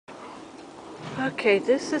Okay,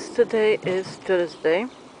 today is Thursday,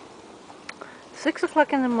 6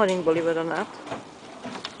 o'clock in the morning, believe it or not.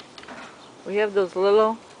 We have those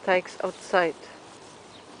little tykes outside,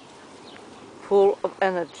 full of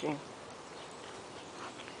energy.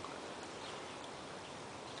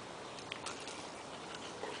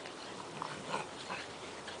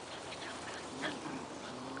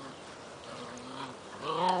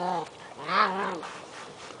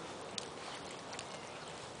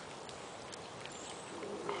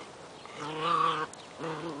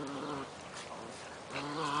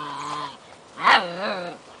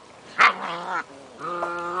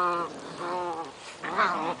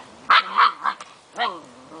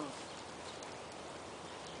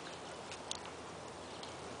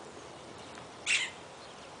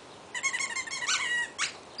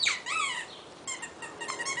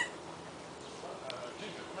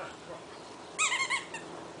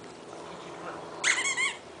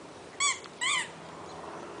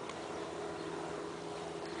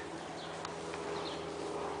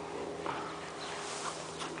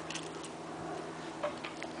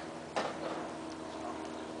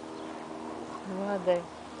 Where are they?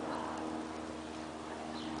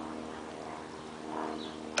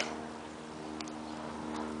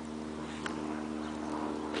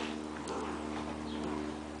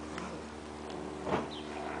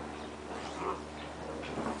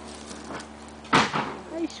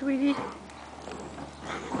 Hi, sweetie.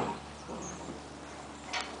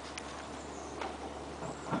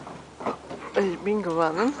 Is Bingo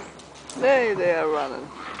running? There they are running.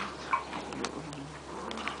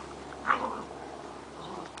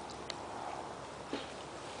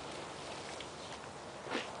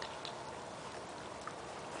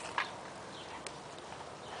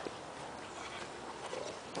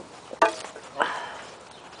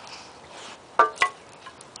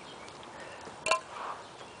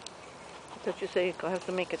 I thought you said you're going to have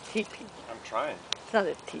to make a teepee. I'm trying. It's not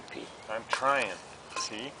a teepee. I'm trying.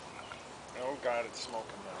 See? Oh God, it's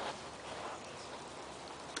smoking now.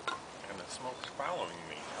 And the smoke's following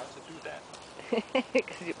me. How does it do that?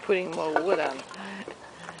 Because you're putting more wood on.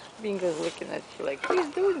 Bingo's looking at you like, what are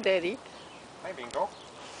you doing, Daddy? Hi, Bingo.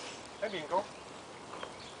 Hi, Bingo.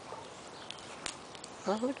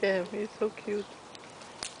 Oh, look at him. He's so cute.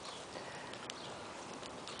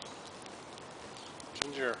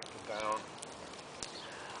 Ginger, get down.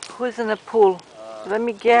 Who's in the pool? Let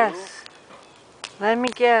me guess. Let me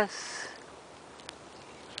guess.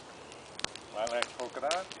 Lilac polka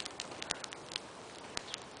dot?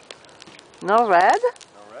 No red?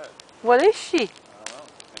 No red. What is she? I don't know.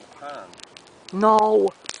 In the pond.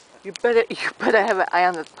 No. You better have an eye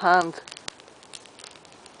on that pond.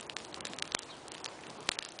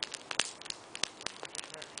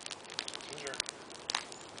 Ginger.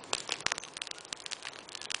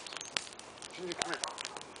 Ginger, come here.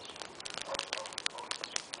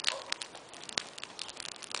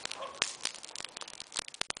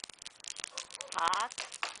 Hot,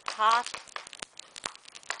 hot.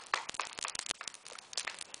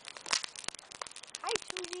 Hi,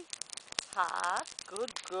 sweetie. Hot,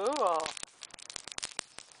 good girl.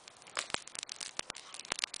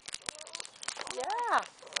 Yeah.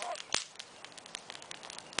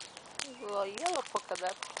 Little yellow polka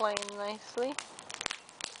dot playing nicely.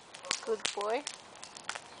 Good boy.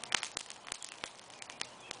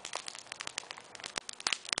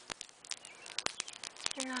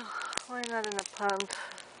 Yeah, why not in the pond?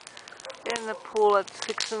 In the pool at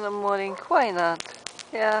 6 in the morning. Why not?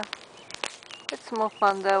 Yeah, it's more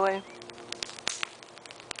fun that way.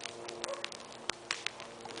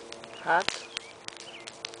 Hot.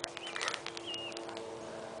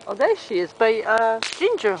 Oh, there she is by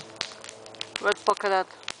Ginger. Red polka dot.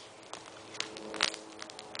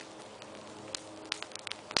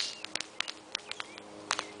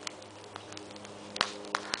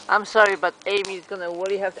 I'm sorry, but Amy's gonna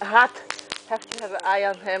really have to have an eye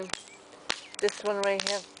on him. This one right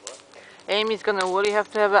here. Amy's gonna really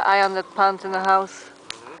have to have an eye on that pond in the house.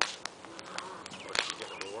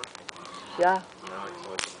 Yeah.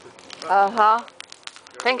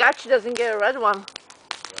 Thank God she doesn't get a red one.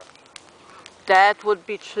 That would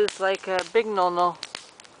be just like a big no-no.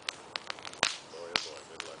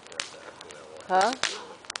 Huh?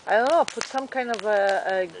 I don't know, put some kind of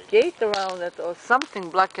a gate around it or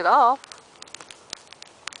something, block it off.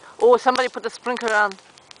 Oh, somebody put the sprinkler on.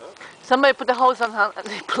 Somebody put the hose on and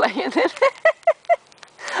they play in it.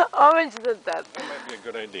 Orange did that. That might be a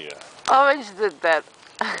good idea. Orange did that.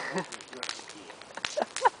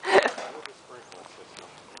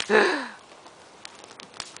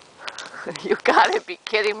 You gotta be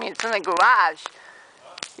kidding me, it's in the garage.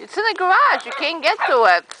 It's in the garage, you can't get to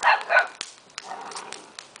it.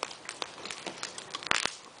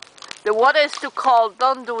 The water is too cold.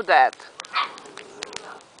 Don't do that.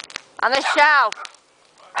 On the shelf.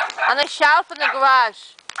 On the shelf in the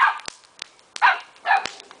garage.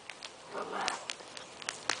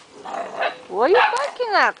 What are you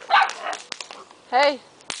barking at? Hey.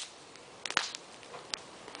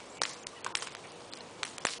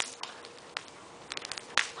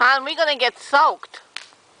 Han, we're gonna get soaked.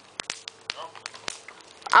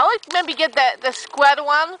 I would maybe get the square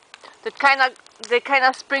one that kind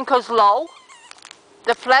of sprinkles low.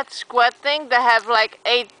 The flat square thing that have like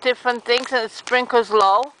 8 different things and it sprinkles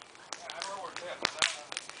low.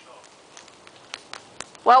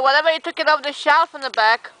 Well, whatever, you took it off the shelf in the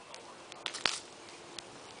back.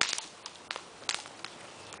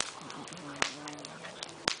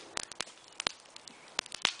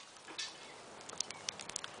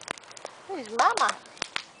 There's Mama.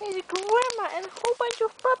 There's Grandma and a whole bunch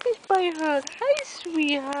of puppies by her. Hi,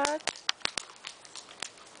 sweetheart.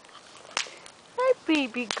 Hi,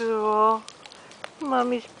 baby girl.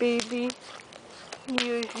 Mommy's baby.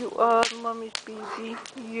 Yes, you are Mommy's baby.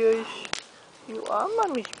 Yes, you are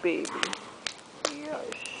Mommy's baby.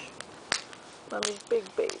 Yes. Mommy's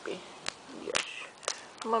big baby. Yes.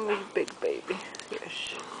 Mommy's big baby.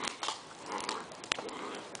 Yes.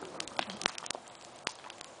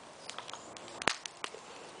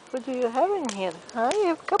 What do you have in here? Huh? You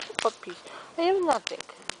have a couple puppies. I have nothing.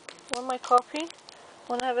 Want my coffee?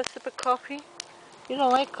 Want to have a sip of coffee? You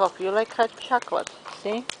don't like coffee. You like hot chocolate.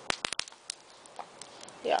 See?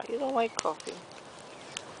 Yeah, you don't like coffee.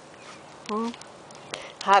 Hmm?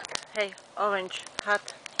 Hot. Hey, orange.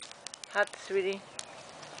 Hot. Hot, sweetie.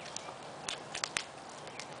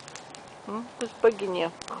 Hmm? Who's bugging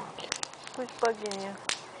you? Who's bugging you?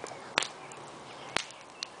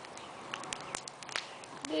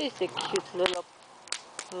 There's a cute little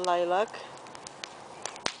lilac.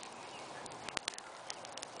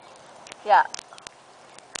 Yeah.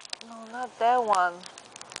 No, not that one.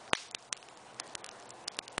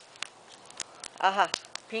 Aha.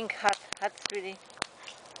 Pink hot. Hot, sweetie.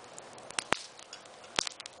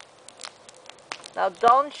 Now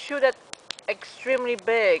don't shoot it extremely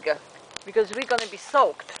big because we're gonna be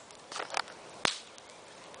soaked.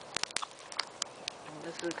 And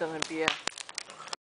this is gonna be a